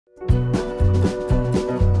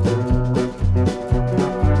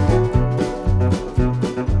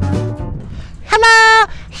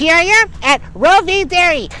here I am at Watusi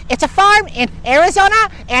Dairy. It's a farm in Arizona,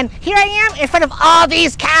 and here I am in front of all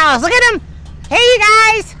these cows. Look at them. Hey, you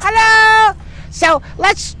guys. Hello. So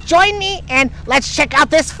let's join me and let's check out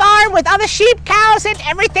this farm with all the sheep, cows, and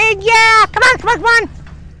everything. Yeah, come on, come on, come on.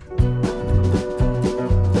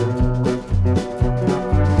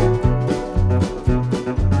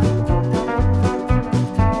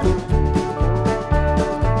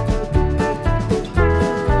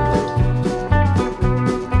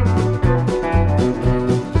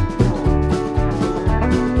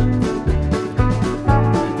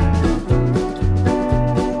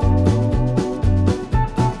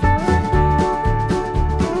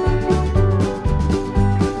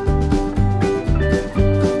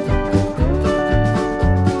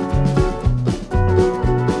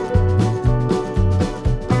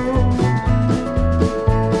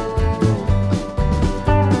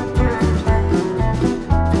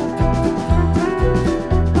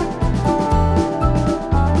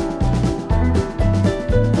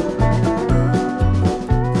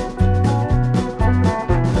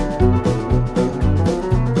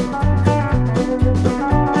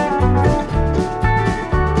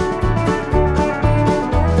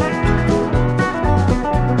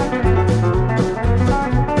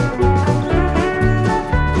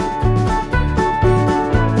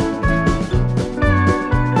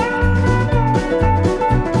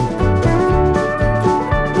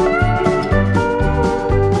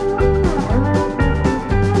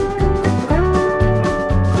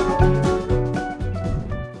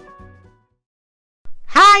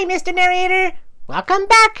 Hi, Mr. Narrator. Welcome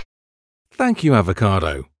back. Thank you,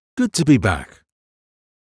 Avocado. Good to be back.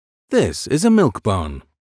 This is a milk barn.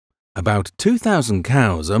 About 2,000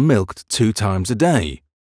 cows are milked 2 times a day.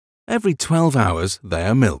 Every 12 hours they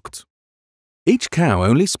are milked. Each cow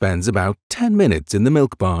only spends about 10 minutes in the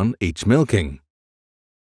milk barn each milking.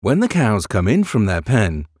 When the cows come in from their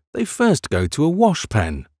pen, they first go to a wash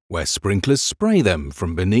pen where sprinklers spray them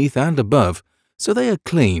from beneath and above so they are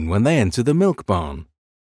clean when they enter the milk barn.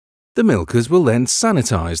 The milkers will then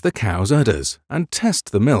sanitize the cow's udders and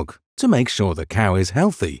test the milk to make sure the cow is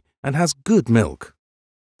healthy and has good milk.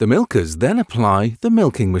 The milkers then apply the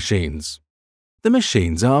milking machines. The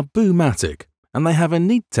machines are boomatic and they have a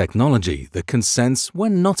neat technology that can sense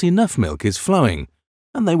when not enough milk is flowing,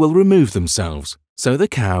 and they will remove themselves so the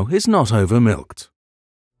cow is not over-milked.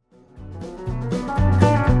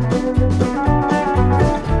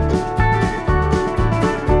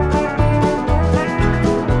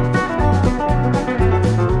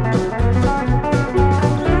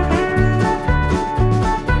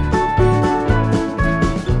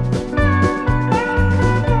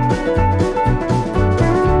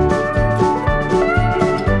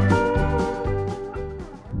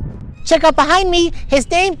 Check out behind me.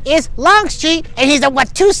 His name is Longstreet, and he's a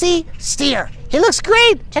Watusi Steer. He looks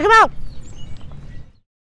great. Check him out.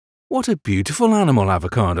 What a beautiful animal,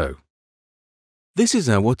 Avocado. This is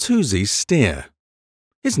a Watusi Steer.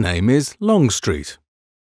 His name is Longstreet.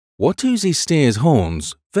 Watusi Steer's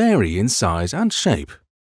horns vary in size and shape.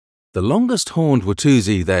 The longest horned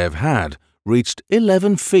Watusi they have had reached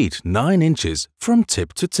 11 feet 9 inches from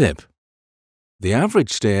tip to tip. The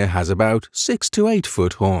average steer has about 6 to 8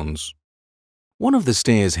 foot horns. One of the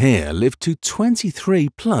steers here lived to 23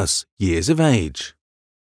 plus years of age.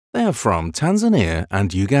 They are from Tanzania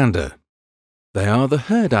and Uganda. They are the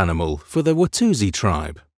herd animal for the Watusi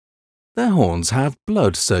tribe. Their horns have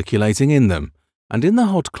blood circulating in them, and in the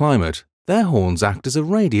hot climate, their horns act as a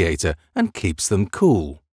radiator and keeps them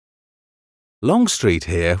cool. Longstreet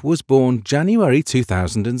here was born January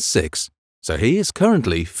 2006, so he is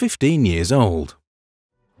currently 15 years old.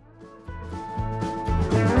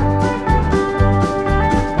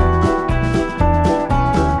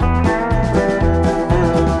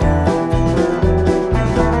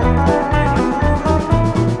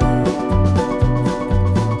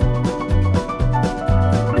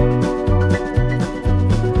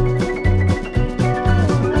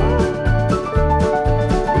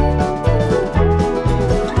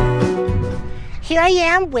 Here I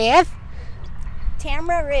am with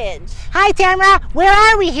Tamra Ridge. Hi, Tamra. Where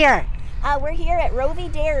are we here? We're here at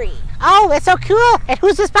Watusi Dairy. Oh, that's so cool. And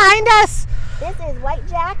who's this behind us? This is White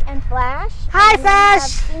Jack and Flash. Hi, and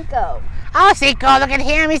Flash. We have Cinco. Oh, Cinco, look at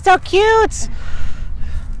him. He's so cute.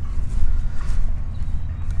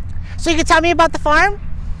 So you can tell me about the farm?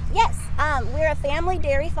 Yes, we're a family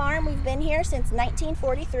dairy farm. We've been here since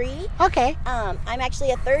 1943. Okay. I'm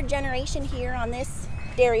actually a 3rd generation here on this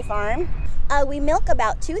dairy farm. We milk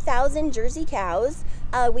about 2,000 Jersey cows.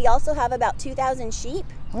 We also have about 2,000 sheep,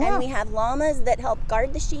 and we have llamas that help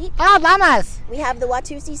guard the sheep. Oh, llamas. We have the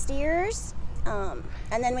Watusi Steers,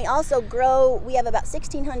 And then we also grow, we have about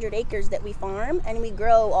 1,600 acres that we farm, and we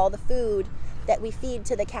grow all the food that we feed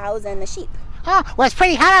to the cows and the sheep. Oh, well, it's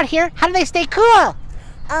pretty hot out here. How do they stay cool?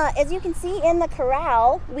 As you can see in the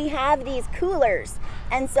corral, we have these coolers.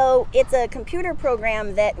 And so it's a computer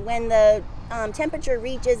program that when the temperature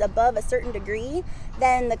reaches above a certain degree,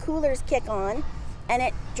 then the coolers kick on, and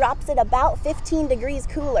it drops it about 15 degrees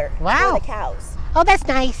cooler for the cows. Oh, that's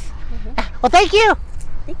nice. Well, thank you.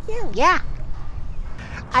 Thank you. Yeah.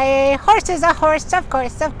 A horse is a horse, of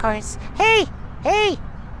course, of course. Hey, hey,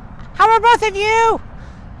 how are both of you?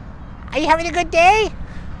 Are you having a good day?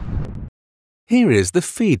 Here is the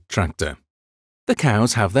feed tractor. The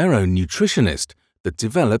cows have their own nutritionist that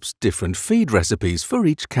develops different feed recipes for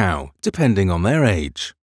each cow, depending on their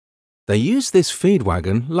age. They use this feed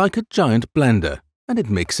wagon like a giant blender, and it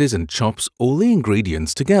mixes and chops all the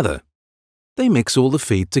ingredients together. They mix all the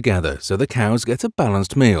feed together so the cows get a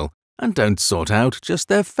balanced meal and don't sort out just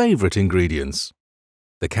their favorite ingredients.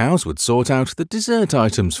 The cows would sort out the dessert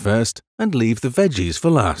items first and leave the veggies for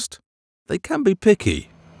last. They can be picky.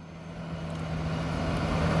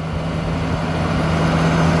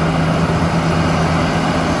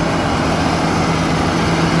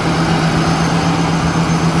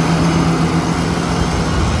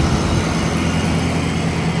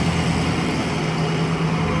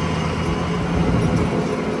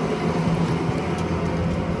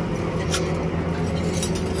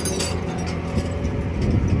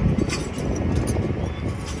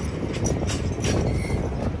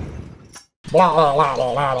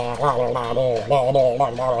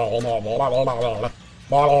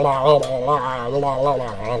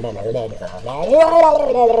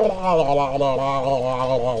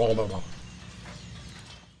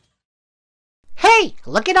 Hey,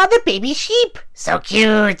 look at all the baby sheep. So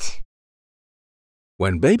cute.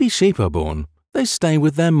 When baby sheep are born, they stay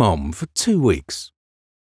with their mom for 2 weeks.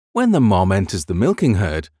 When the mom enters the milking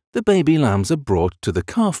herd, the baby lambs are brought to the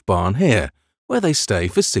calf barn here, where they stay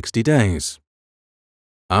for 60 days.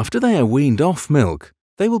 After they are weaned off milk,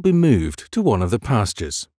 they will be moved to one of the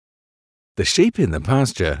pastures. The sheep in the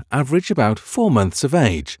pasture average about 4 months of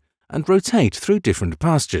age and rotate through different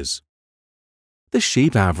pastures. The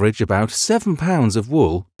sheep average about 7 pounds of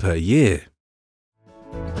wool per year.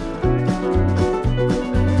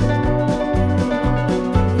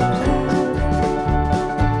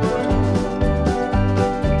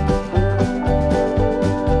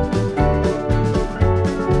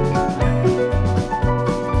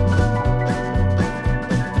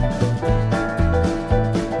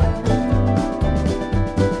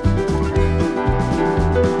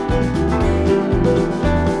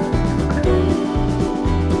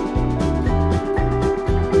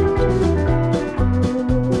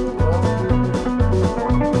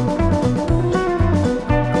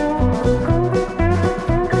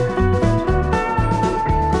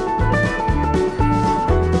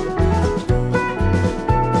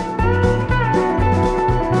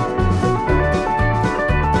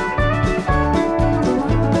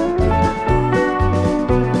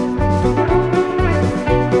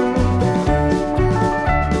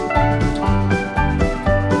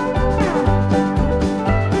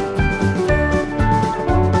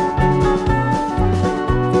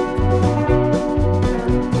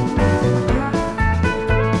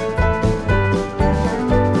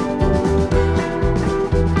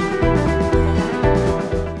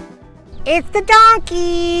 It's the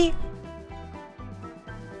donkey.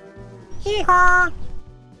 Hee-haw.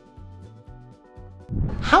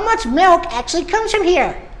 How much milk actually comes from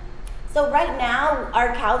here? So right now,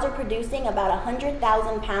 our cows are producing about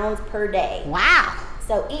 100,000 pounds per day. Wow.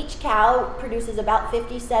 So each cow produces about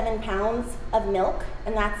 57 pounds of milk,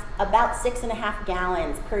 and that's about 6.5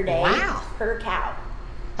 gallons per day. Wow. Per cow.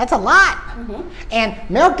 That's a lot. And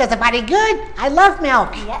milk does the body good. I love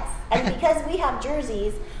milk. Yes, and because we have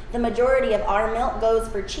jerseys, the majority of our milk goes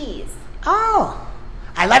for cheese. Oh,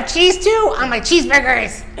 I love cheese too on my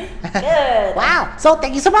cheeseburgers. Good. Wow, so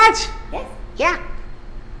thank you so much. Yes. Yeah.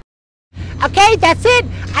 Okay, that's it.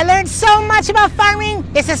 I learned so much about farming.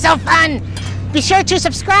 This is so fun. Be sure to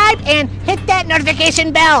subscribe and hit that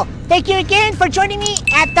notification bell. Thank you again for joining me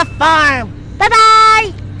at the farm.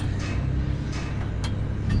 Bye-bye.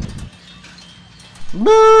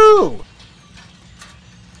 Moo!